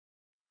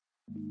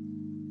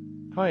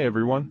Hi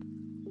everyone.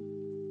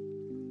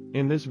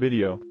 In this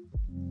video,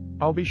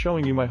 I'll be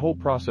showing you my whole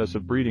process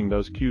of breeding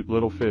those cute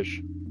little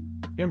fish,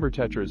 Ember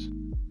Tetras.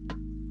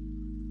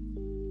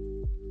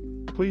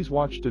 Please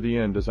watch to the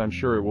end as I'm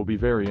sure it will be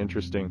very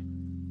interesting.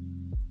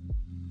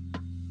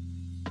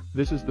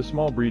 This is the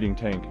small breeding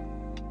tank.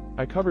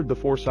 I covered the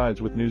four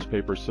sides with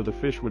newspaper so the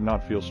fish would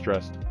not feel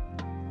stressed.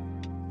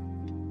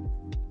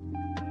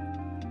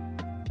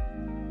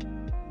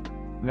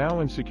 Now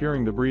I'm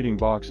securing the breeding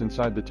box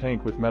inside the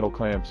tank with metal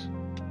clamps.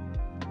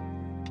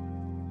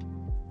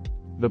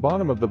 The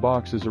bottom of the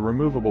box is a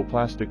removable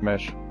plastic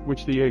mesh,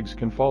 which the eggs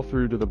can fall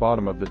through to the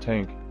bottom of the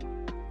tank.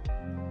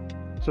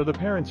 So the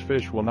parents'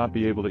 fish will not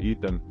be able to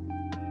eat them.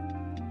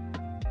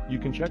 You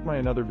can check my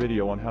another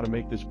video on how to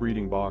make this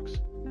breeding box.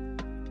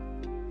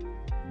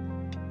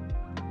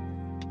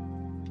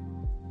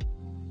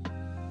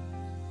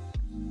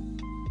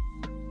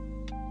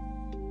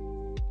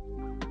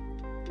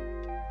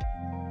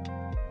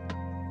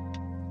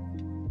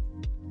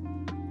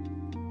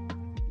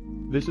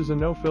 This is a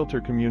no-filter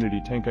community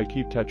tank I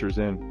keep tetras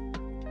in.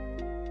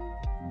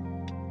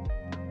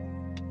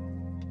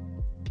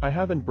 I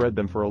haven't bred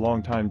them for a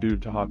long time due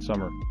to hot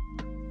summer.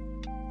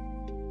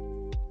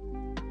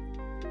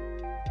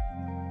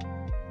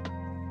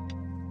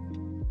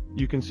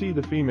 You can see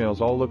the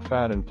females all look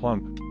fat and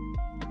plump.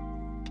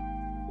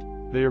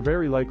 They are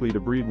very likely to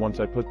breed once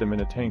I put them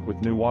in a tank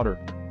with new water.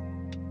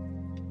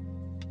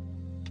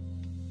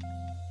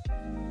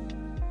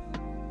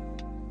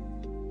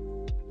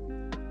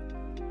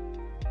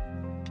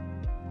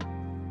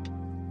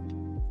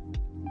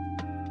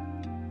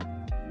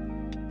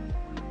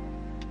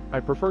 I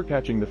prefer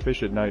catching the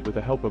fish at night with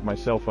the help of my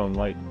cell phone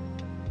light.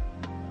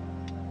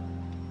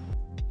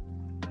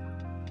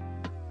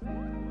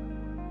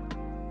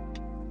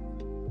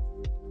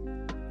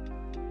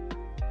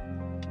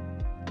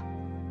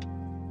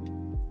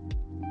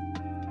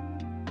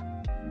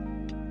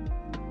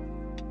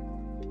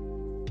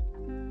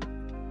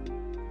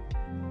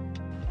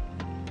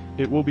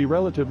 It will be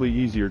relatively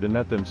easier to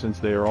net them since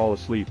they are all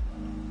asleep.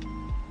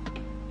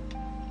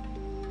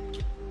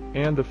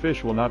 And the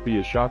fish will not be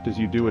as shocked as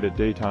you do it at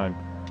daytime.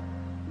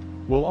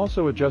 Will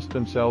also adjust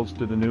themselves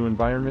to the new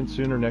environment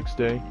sooner next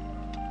day.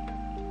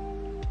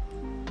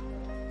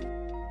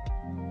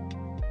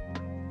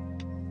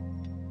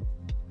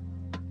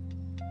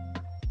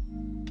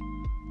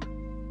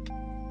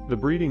 The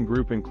breeding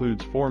group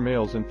includes 4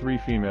 males and 3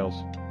 females.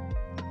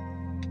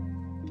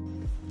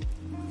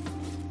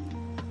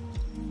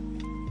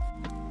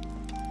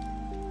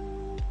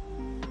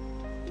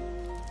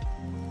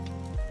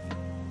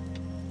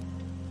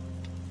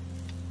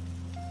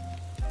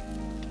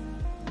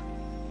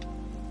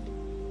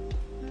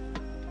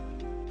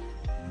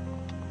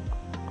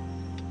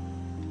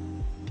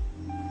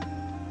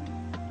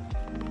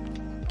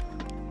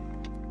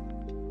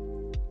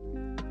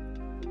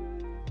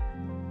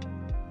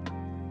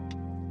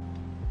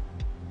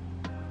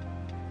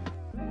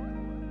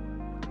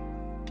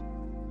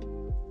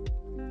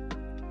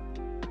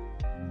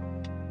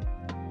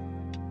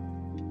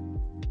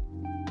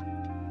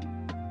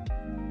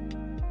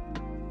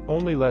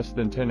 Only less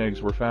than 10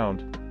 eggs were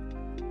found.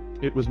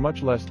 It was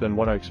much less than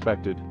what I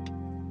expected.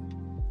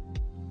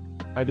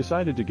 I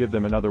decided to give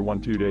them another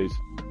 1-2 days.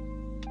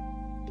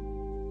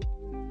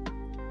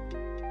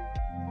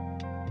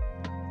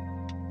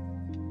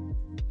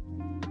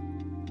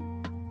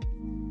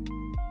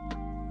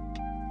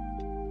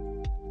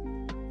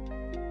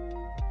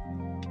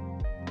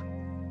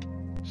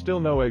 Still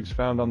no eggs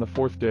found on the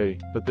 4th day,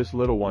 but this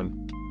little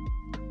one.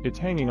 It's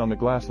hanging on the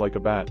glass like a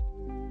bat.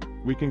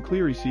 We can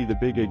clearly see the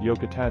big egg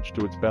yolk attached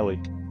to its belly.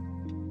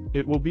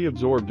 It will be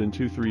absorbed in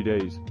 2-3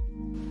 days.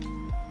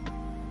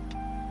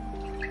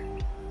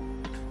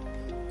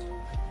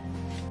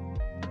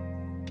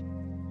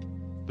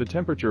 The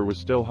temperature was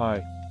still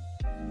high.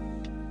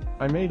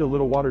 I made a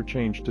little water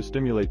change to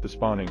stimulate the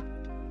spawning.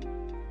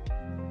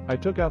 I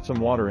took out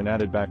some water and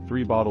added back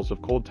 3 bottles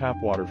of cold tap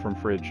water from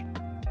fridge.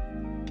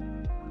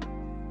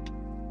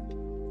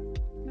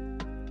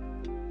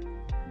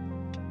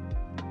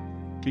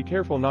 Be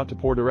careful not to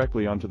pour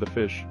directly onto the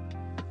fish.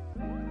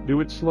 Do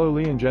it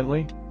slowly and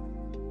gently.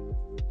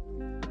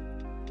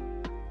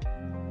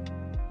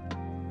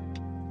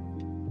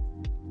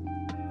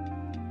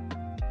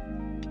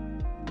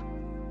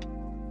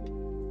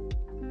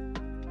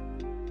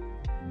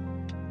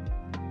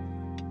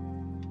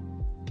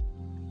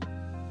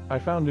 I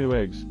found new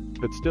eggs,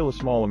 but still a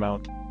small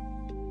amount.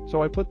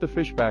 So I put the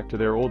fish back to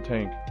their old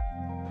tank.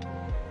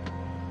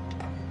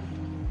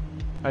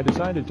 I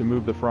decided to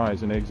move the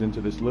fries and eggs into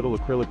this little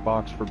acrylic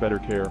box for better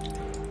care.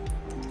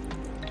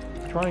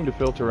 Trying to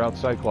filter out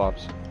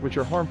cyclops, which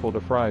are harmful to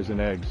fries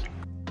and eggs.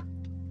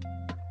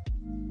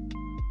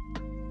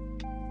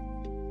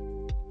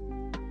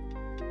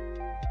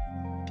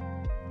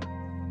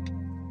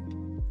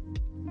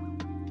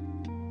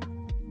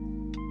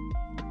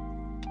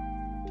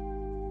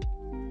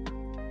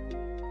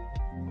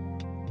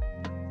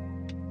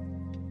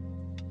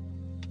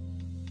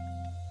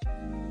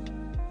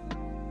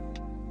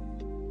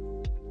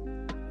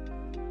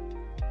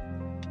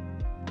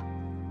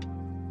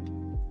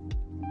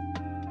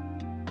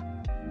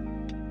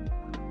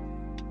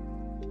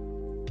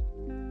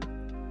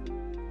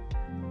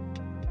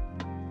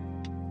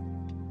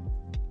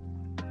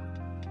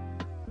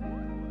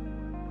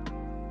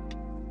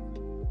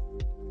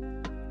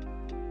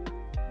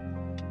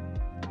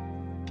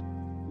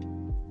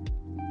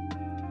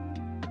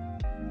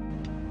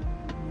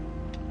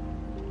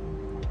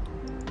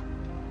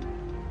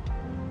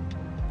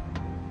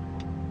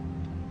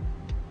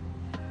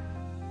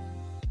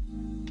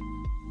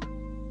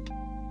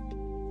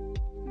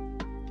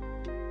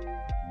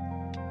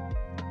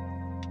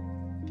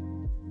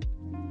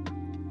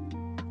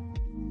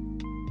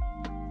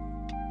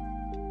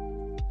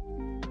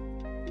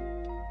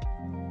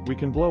 we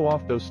can blow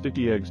off those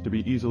sticky eggs to be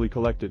easily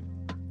collected.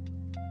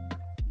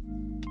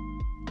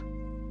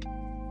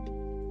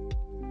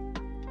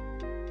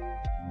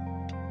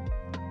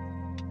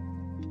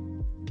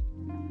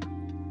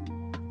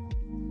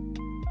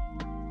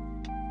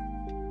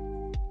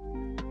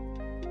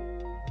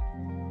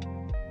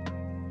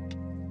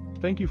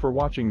 Thank you for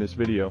watching this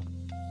video.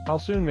 I'll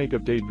soon make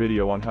update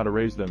video on how to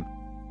raise them.